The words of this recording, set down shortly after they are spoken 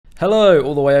Hello,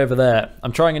 all the way over there.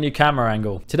 I'm trying a new camera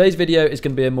angle. Today's video is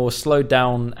going to be a more slowed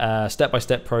down,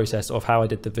 step-by-step process of how I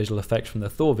did the visual effects from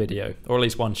the Thor video, or at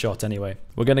least one shot anyway.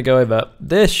 We're going to go over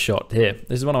this shot here.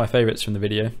 This is one of my favorites from the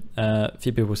video. A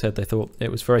few people said they thought it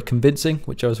was very convincing,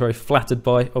 which I was very flattered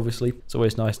by, obviously. It's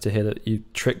always nice to hear that you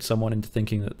tricked someone into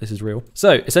thinking that this is real.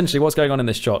 So, essentially, what's going on in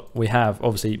this shot? We have,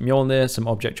 obviously, Mjolnir, some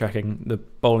object tracking. The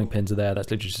bowling pins are there.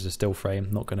 That's literally just a still frame.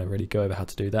 Not going to really go over how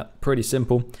to do that. Pretty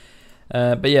simple.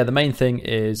 But yeah, the main thing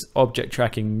is object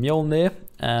tracking Mjolnir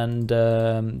and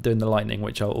doing the lightning,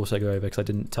 which I'll also go over because I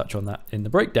didn't touch on that in the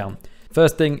breakdown.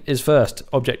 First thing is first,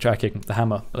 object tracking, the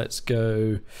hammer. Let's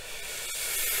go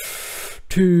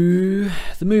to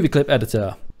the movie clip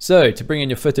editor. So to bring in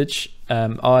your footage,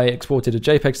 I exported a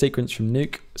JPEG sequence from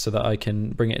Nuke so that I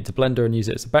can bring it into Blender and use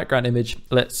it as a background image.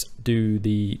 Let's do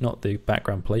not the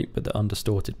background plate, but the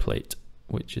undistorted plate,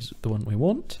 which is the one we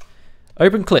want.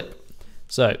 Open clip.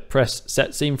 So press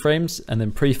set scene frames and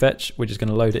then prefetch, which is going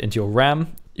to load it into your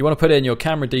RAM. You want to put in your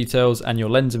camera details and your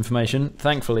lens information.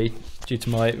 Thankfully, due to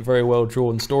my very well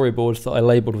drawn storyboard that I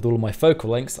labeled with all of my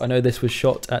focal lengths, I know this was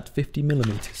shot at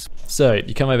 50mm. So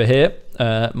you come over here,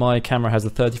 my camera has a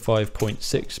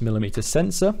 35.6mm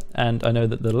sensor, and I know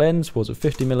that the lens was a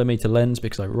 50mm lens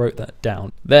because I wrote that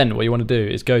down. Then what you want to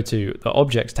do is go to the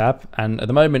objects tab, and at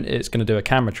the moment it's going to do a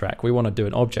camera track. We want to do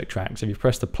an object track. So if you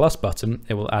press the plus button,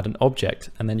 it will add an object,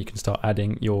 and then you can start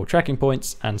adding your tracking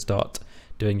points and start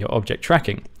doing your object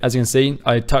tracking. As you can see,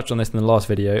 I touched on this in the last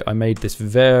video. I made this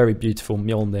very beautiful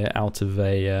Mjolnir out of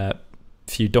a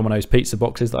few Domino's pizza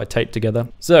boxes that I taped together.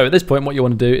 So at this point, what you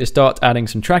want to do is start adding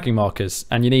some tracking markers,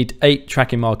 and you need 8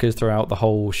 tracking markers throughout the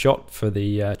whole shot for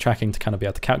the tracking to kind of be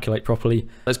able to calculate properly.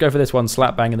 Let's go for this one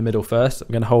slap bang in the middle first. I'm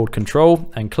going to hold Control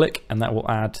and click, and that will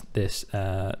add this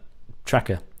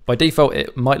tracker. By default,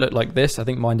 it might look like this. I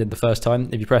think mine did the first time.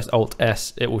 If you press Alt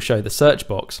S, it will show the search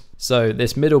box. So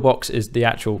this middle box is the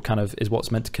actual is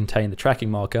what's meant to contain the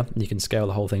tracking marker. You can scale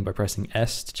the whole thing by pressing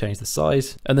S to change the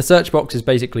size. And the search box is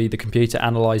basically the computer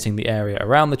analyzing the area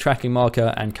around the tracking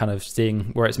marker and kind of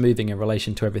seeing where it's moving in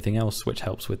relation to everything else, which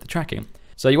helps with the tracking.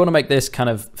 So you want to make this kind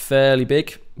of fairly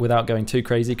big without going too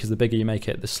crazy, because the bigger you make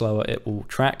it, the slower it will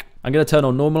track. I'm going to turn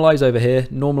on normalize over here.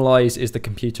 Normalize is the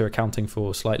computer accounting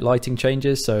for slight lighting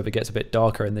changes. So if it gets a bit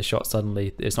darker in this shot,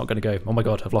 suddenly it's not going to go, oh my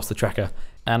God, I've lost the tracker.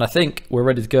 And I think we're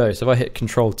ready to go. So if I hit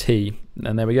Control T,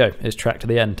 and there we go, it's tracked to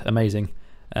the end. Amazing.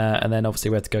 And then obviously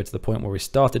we have to go to the point where we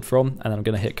started from, and then I'm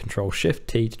going to hit Control Shift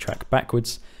T to track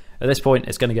backwards. At this point,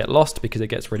 it's going to get lost because it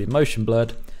gets really motion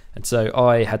blurred. And so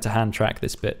I had to hand track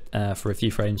this bit for a few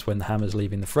frames when the hammer's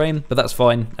leaving the frame, but that's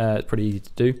fine. It's pretty easy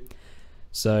to do.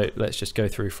 So let's just go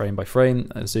through frame by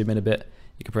frame and zoom in a bit.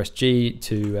 You can press G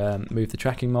to move the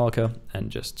tracking marker and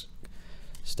just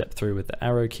step through with the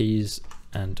arrow keys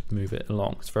and move it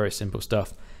along. It's very simple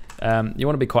stuff. You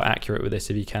want to be quite accurate with this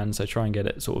if you can, so try and get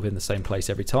it sort of in the same place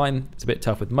every time. It's a bit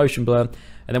tough with motion blur.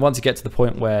 And then once you get to the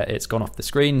point where it's gone off the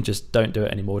screen, just don't do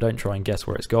it anymore. Don't try and guess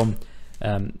where it's gone.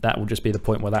 That will just be the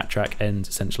point where that track ends,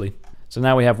 essentially. So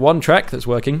now we have one track that's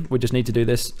working. We just need to do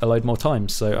this a load more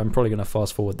times. So I'm probably going to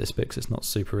fast forward this bit because it's not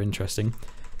super interesting.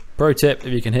 Pro tip,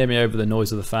 if you can hear me over the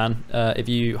noise of the fan, if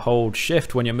you hold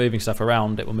shift when you're moving stuff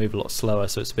around, it will move a lot slower,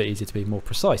 so it's a bit easier to be more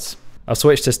precise. I'll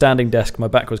switch to standing desk. My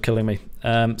back was killing me.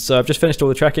 So I've just finished all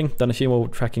the tracking, done a few more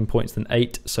tracking points than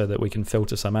 8 so that we can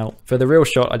filter some out. For the real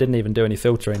shot, I didn't even do any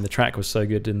filtering. The track was so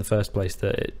good in the first place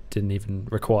that it didn't even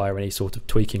require any sort of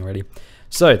tweaking really.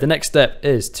 So the next step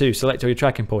is to select all your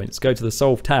tracking points. Go to the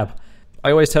Solve tab.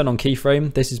 I always turn on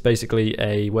keyframe. This is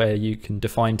basically where you can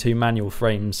define 2 manual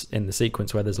frames in the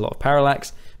sequence where there's a lot of parallax.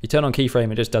 If you turn on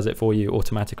keyframe, it just does it for you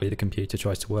automatically. The computer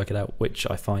tries to work it out, which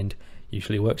I find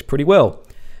usually works pretty well.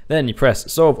 Then you press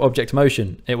Solve Object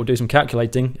Motion. It will do some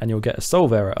calculating and you'll get a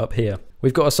solve error up here.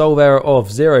 We've got a solve error of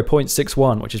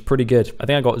 0.61, which is pretty good. I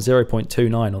think I got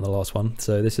 0.29 on the last one,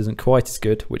 so this isn't quite as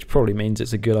good, which probably means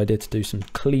it's a good idea to do some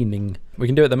cleaning. We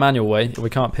can do it the manual way. If we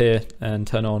come up here and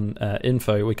turn on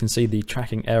info, we can see the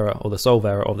tracking error or the solve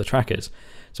error of the trackers.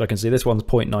 So I can see this one's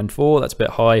 0.94, that's a bit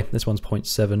high. This one's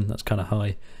 0.7, that's kind of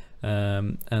high.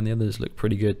 And the others look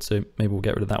pretty good, so maybe we'll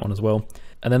get rid of that one as well.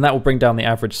 And then that will bring down the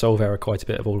average solve error quite a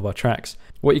bit of all of our tracks.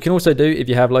 What you can also do if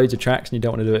you have loads of tracks and you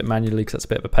don't want to do it manually because that's a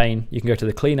bit of a pain, you can go to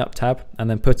the cleanup tab and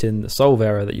then put in the solve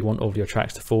error that you want all of your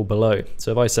tracks to fall below.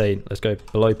 So if I say, let's go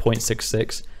below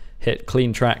 0.66, hit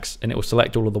clean tracks, and it will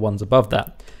select all of the ones above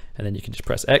that. And then you can just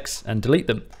press X and delete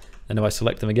them. And if I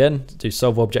select them again, do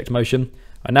solve object motion,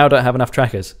 I now don't have enough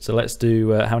trackers. So let's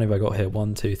do, how many have I got here?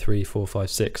 1, 2, 3, 4, 5,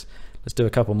 6. Let's do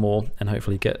a couple more and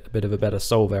hopefully get a bit of a better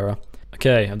solve error.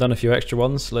 Okay, I've done a few extra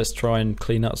ones. Let's try and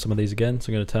clean up some of these again. So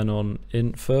I'm going to turn on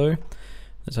info.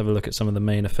 Let's have a look at some of the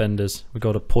main offenders. We've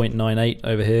got a 0.98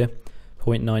 over here,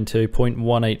 0.92,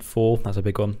 0.184, that's a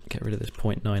big one. Get rid of this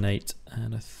 0.98,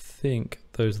 and I think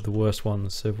those are the worst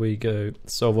ones. So if we go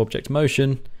solve object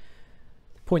motion,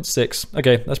 0.6,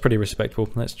 okay, that's pretty respectable.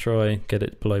 Let's try get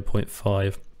it below 0.5.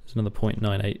 There's another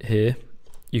 0.98 here.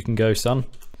 You can go, son.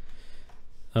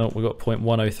 Oh, we've got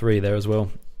 0.103 there as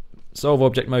well. Solve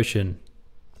object motion,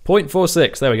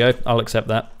 0.46, there we go, I'll accept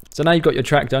that. So now you've got your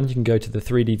track done, you can go to the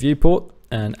 3D viewport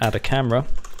and add a camera.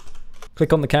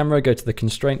 Click on the camera, go to the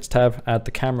constraints tab, add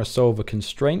the camera solver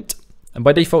constraint. And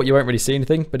by default, you won't really see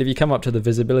anything, but if you come up to the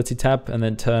visibility tab and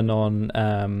then turn on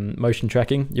motion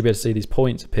tracking, you'll be able to see these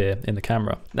points appear in the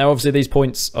camera. Now, obviously these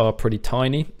points are pretty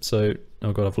tiny, so,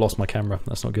 oh God, I've lost my camera,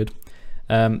 that's not good.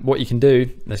 What you can do,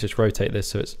 let's just rotate this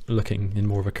so it's looking in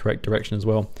more of a correct direction as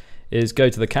well, is go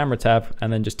to the camera tab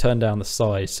and then just turn down the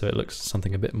size so it looks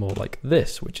something a bit more like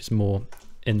this, which is more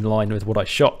in line with what I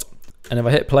shot. And if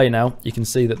I hit play now, you can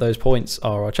see that those points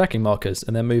are our tracking markers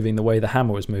and they're moving the way the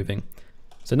hammer was moving.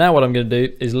 So now what I'm going to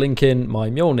do is link in my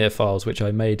Mjolnir files, which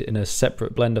I made in a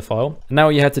separate Blender file. And now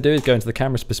what you had to do is go into the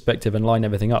camera's perspective and line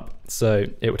everything up. So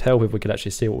it would help if we could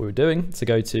actually see what we were doing. So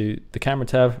go to the camera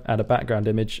tab, add a background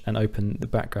image and open the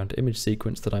background image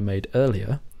sequence that I made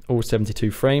earlier. All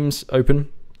 72 frames open.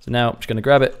 So now I'm just going to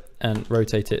grab it and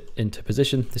rotate it into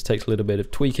position. This takes a little bit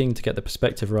of tweaking to get the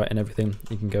perspective right and everything.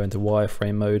 You can go into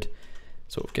wireframe mode,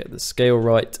 sort of get the scale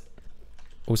right.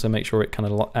 Also make sure it kind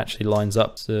of actually lines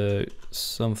up. So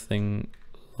something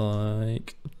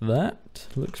like that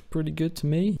looks pretty good to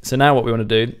me. So now what we want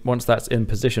to do, once that's in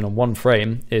position on one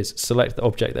frame, is select the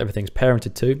object that everything's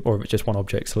parented to, or if it's just one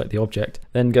object, select the object.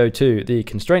 Then go to the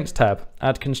constraints tab,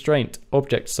 add constraint,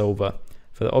 object solver.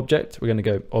 For the object, we're going to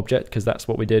go object because that's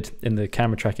what we did in the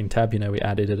camera tracking tab. You know, we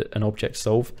added an object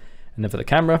solve. And then for the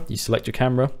camera, you select your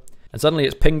camera. And suddenly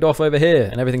it's pinged off over here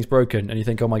and everything's broken. And you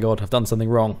think, oh my God, I've done something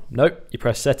wrong. Nope, you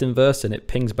press set inverse and it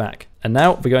pings back. And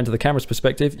now if we go into the camera's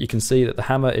perspective, you can see that the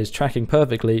hammer is tracking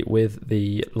perfectly with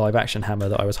the live action hammer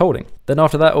that I was holding. Then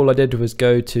after that, all I did was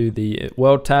go to the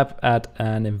world tab, add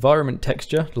an environment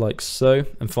texture like so,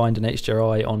 and find an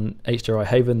HDRI on HDRI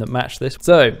Haven that matched this.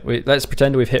 So let's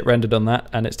pretend we've hit rendered on that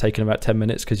and it's taken about 10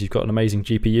 minutes because you've got an amazing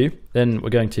GPU. Then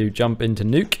we're going to jump into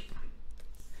Nuke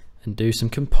and do some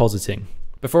compositing.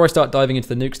 Before I start diving into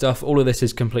the Nuke stuff, all of this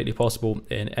is completely possible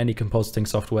in any compositing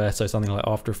software. So something like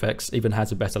After Effects even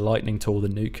has a better lighting tool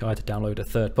than Nuke. I had to download a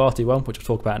third-party one, which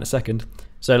we'll talk about in a second.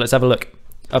 So let's have a look.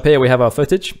 Up here we have our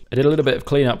footage. I did a little bit of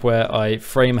cleanup where I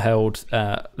frame held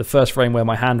the first frame where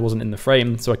my hand wasn't in the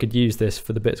frame, so I could use this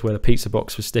for the bits where the pizza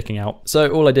box was sticking out.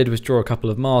 So all I did was draw a couple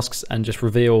of masks and just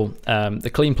reveal the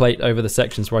clean plate over the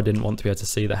sections where I didn't want to be able to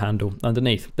see the handle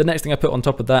underneath. The next thing I put on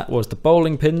top of that was the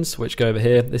bowling pins, which go over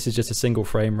here. This is just a single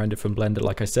frame rendered from Blender,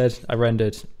 like I said.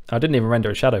 I didn't even render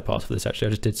a shadow path for this actually, I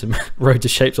just did some rotor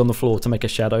shapes on the floor to make a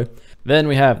shadow. Then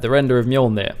we have the render of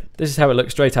Mjolnir. This is how it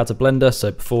looks straight out of Blender,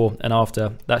 so before and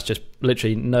after. That's just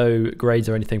literally no grades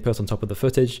or anything put on top of the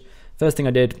footage. First thing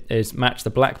I did is match the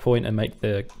black point and make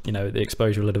the, the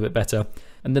exposure a little bit better.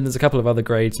 And then there's a couple of other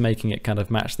grades making it kind of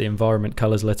match the environment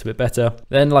colors a little bit better.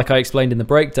 Then, like I explained in the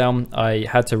breakdown, I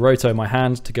had to roto my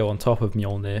hand to go on top of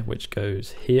Mjolnir, which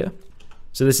goes here.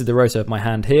 So this is the rotor of my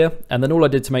hand here, and then all I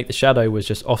did to make the shadow was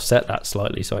just offset that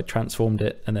slightly. So I transformed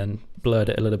it and then blurred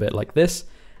it a little bit like this.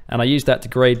 And I used that to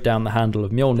grade down the handle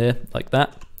of Mjolnir like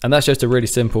that. And that's just a really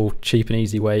simple, cheap and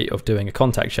easy way of doing a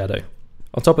contact shadow.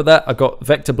 On top of that, I've got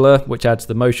vector blur, which adds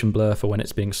the motion blur for when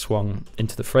it's being swung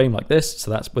into the frame like this.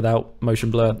 So that's without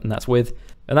motion blur and that's with.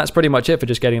 And that's pretty much it for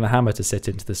just getting the hammer to sit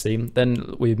into the scene.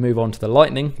 Then we move on to the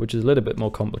lightning, which is a little bit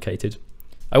more complicated.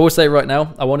 I will say right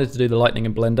now, I wanted to do the lightning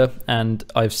in Blender, and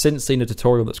I've since seen a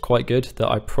tutorial that's quite good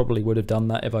that I probably would have done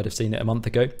that if I'd have seen it a month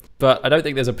ago. But I don't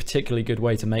think there's a particularly good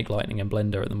way to make lightning in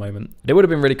Blender at the moment. It would have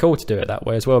been really cool to do it that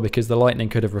way as well, because the lightning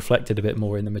could have reflected a bit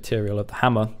more in the material of the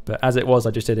hammer. But as it was,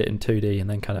 I just did it in 2D and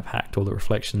then kind of hacked all the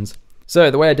reflections. So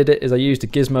the way I did it is I used a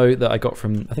gizmo that I got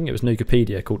from, I think it was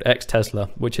Nukepedia, called X Tesla,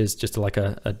 which is just like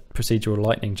a procedural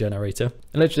lightning generator.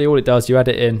 And literally all it does, you add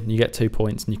it in, you get 2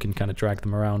 points, and you can kind of drag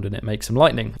them around and it makes some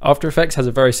lightning. After Effects has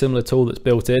a very similar tool that's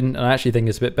built in, and I actually think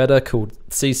it's a bit better, called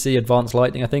CC Advanced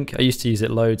Lightning, I think. I used to use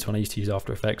it loads when I used to use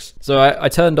After Effects. So I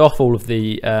turned off all of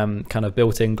the kind of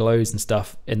built-in glows and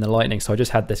stuff in the lightning, so I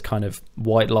just had this kind of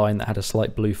white line that had a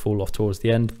slight blue fall off towards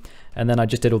the end. And then I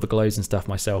just did all the glows and stuff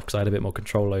myself because I had a bit more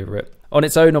control over it. On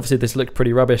its own, obviously this looked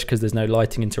pretty rubbish because there's no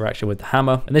lighting interaction with the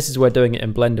hammer. And this is where doing it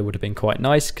in Blender would have been quite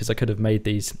nice, because I could have made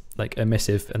these like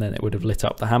emissive and then it would have lit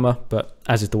up the hammer, but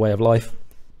as is the way of life.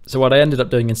 So what I ended up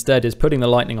doing instead is putting the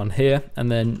lightning on here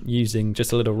and then using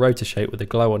just a little rotor shape with a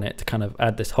glow on it to kind of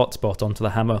add this hotspot onto the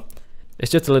hammer.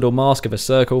 It's just a little mask of a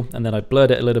circle, and then I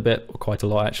blurred it a little bit, or quite a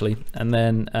lot actually, and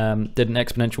then did an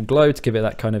exponential glow to give it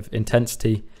that kind of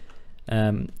intensity,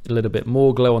 a little bit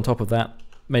more glow on top of that,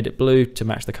 made it blue to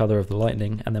match the color of the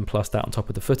lightning, and then plus that on top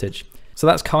of the footage. So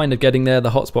that's kind of getting there.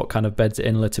 The hotspot kind of beds it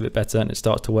in a little bit better and it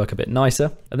starts to work a bit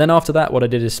nicer. And then after that, what I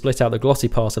did is split out the glossy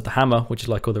pass of the hammer, which is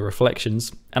like all the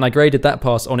reflections, and I graded that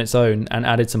pass on its own and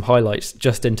added some highlights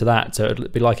just into that, so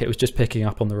it'd be like it was just picking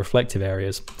up on the reflective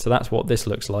areas. So that's what this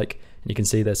looks like. And you can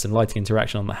see there's some lighting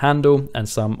interaction on the handle and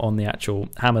some on the actual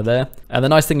hammer there. And the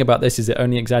nice thing about this is it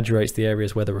only exaggerates the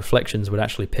areas where the reflections would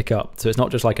actually pick up. So it's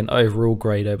not just like an overall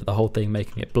grade over the whole thing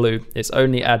making it blue. It's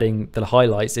only adding the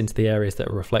highlights into the areas that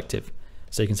are reflective.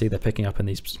 So you can see they're picking up in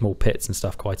these small pits and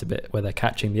stuff quite a bit where they're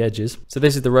catching the edges. So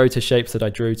this is the rotor shapes that I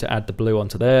drew to add the blue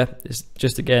onto there. It's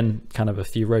just, again, kind of a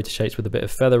few rotor shapes with a bit of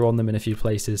feather on them in a few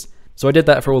places. So I did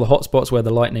that for all the hot spots where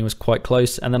the lightning was quite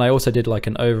close, and then I also did like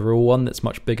an overall one that's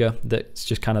much bigger, that's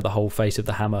just kind of the whole face of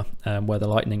the hammer where the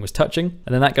lightning was touching,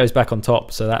 and then that goes back on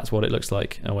top, so that's what it looks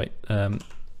like. Oh wait, there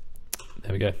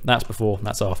we go. That's before,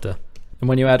 that's after. And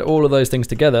when you add all of those things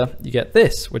together, you get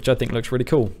this, which I think looks really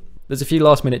cool. There's a few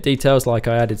last minute details, like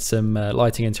I added some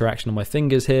lighting interaction on my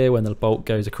fingers here when the bolt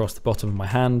goes across the bottom of my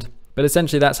hand, but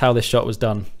essentially that's how this shot was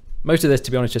done. Most of this,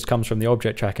 to be honest, just comes from the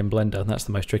object track in Blender, and that's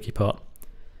the most tricky part.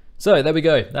 So there we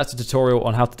go, that's a tutorial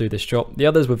on how to do this shot. The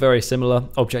others were very similar,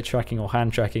 object tracking or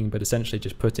hand tracking, but essentially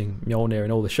just putting Mjolnir in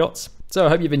all the shots. So I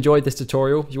hope you've enjoyed this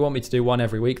tutorial. If you want me to do one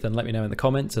every week, then let me know in the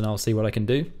comments and I'll see what I can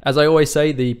do. As I always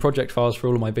say, the project files for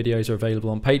all of my videos are available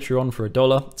on Patreon for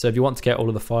 $1. So if you want to get all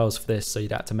of the files for this so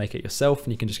you'd have to make it yourself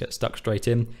and you can just get stuck straight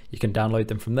in, you can download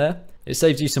them from there. It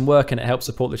saves you some work and it helps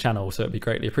support the channel, so it'd be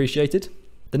greatly appreciated.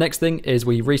 The next thing is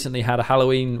we recently had a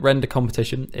Halloween render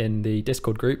competition in the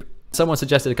Discord group. Someone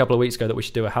suggested a couple of weeks ago that we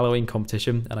should do a Halloween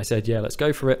competition, and I said, yeah, let's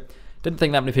go for it. Didn't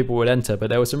think that many people would enter, but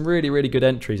there were some really, really good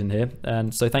entries in here.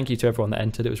 And so thank you to everyone that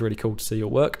entered. It was really cool to see your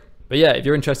work. But yeah, if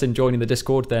you're interested in joining the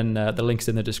Discord, then the link's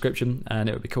in the description and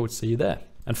it would be cool to see you there.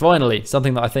 And finally,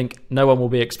 something that I think no one will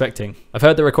be expecting. I've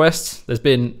heard the requests. There's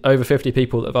been over 50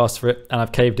 people that have asked for it and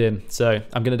I've caved in. So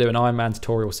I'm going to do an Iron Man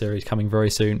tutorial series coming very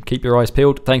soon. Keep your eyes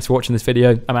peeled. Thanks for watching this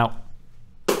video. I'm out.